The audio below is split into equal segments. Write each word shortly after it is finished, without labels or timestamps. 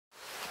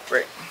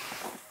Great.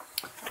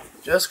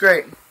 Just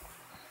great.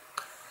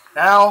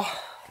 Now,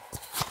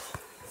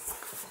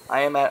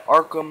 I am at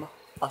Arkham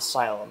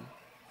Asylum,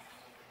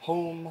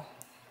 home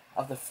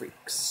of the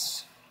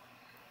freaks.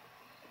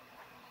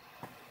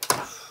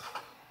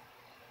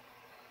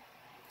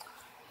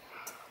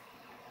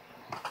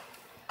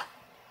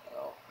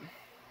 Well,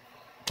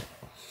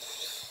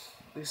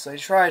 at least I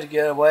tried to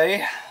get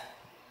away.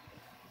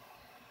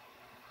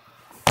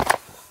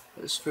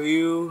 This for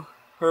you,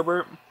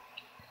 Herbert.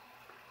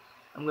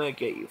 I'm gonna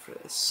get you for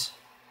this.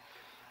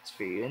 It's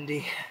for you,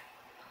 Indy.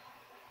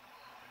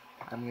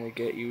 I'm gonna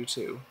get you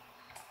too.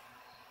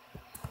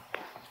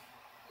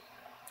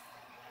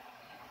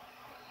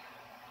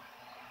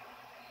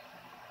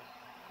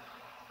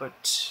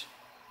 But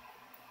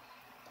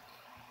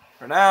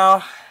for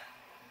now,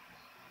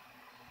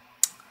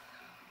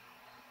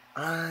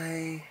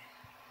 I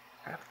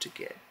have to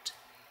get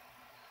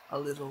a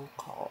little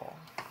call.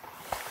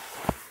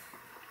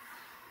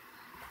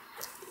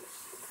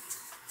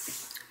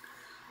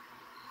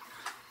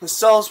 The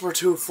cells were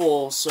too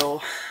full,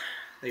 so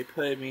they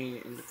put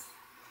me in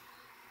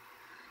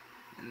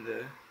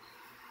the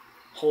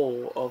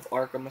hole of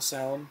Arkham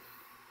Asylum.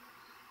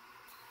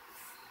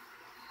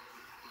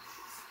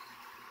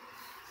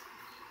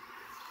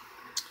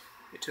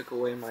 They took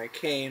away my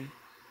cane,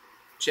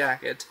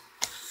 jacket,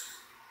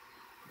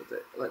 but they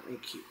let me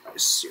keep my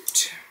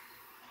suit.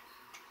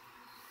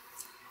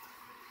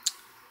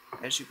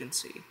 As you can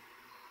see.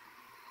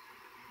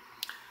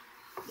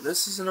 But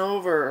this isn't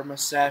over,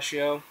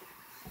 Mustachio.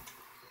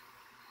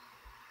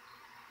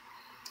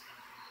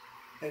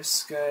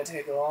 It's gonna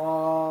take a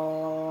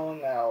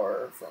long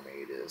hour for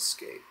me to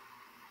escape.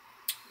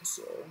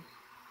 So,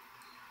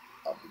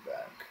 I'll be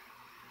back.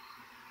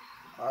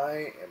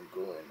 I am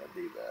going to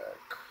be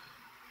back.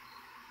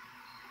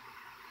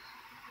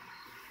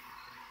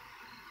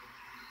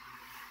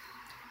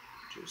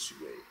 Just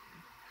wait.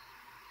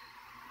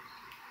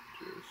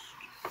 Just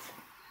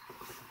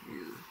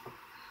you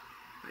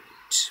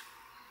wait.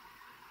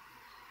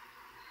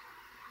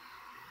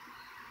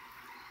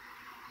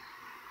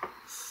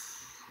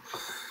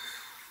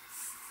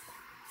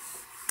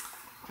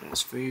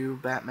 As for you,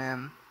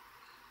 Batman,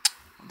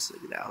 once I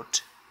get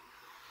out,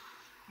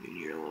 you and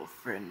your little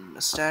friend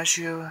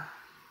Mustachio,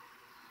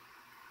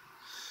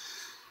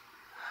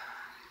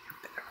 you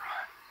better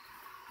run.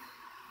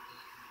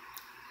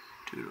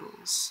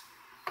 Toodles.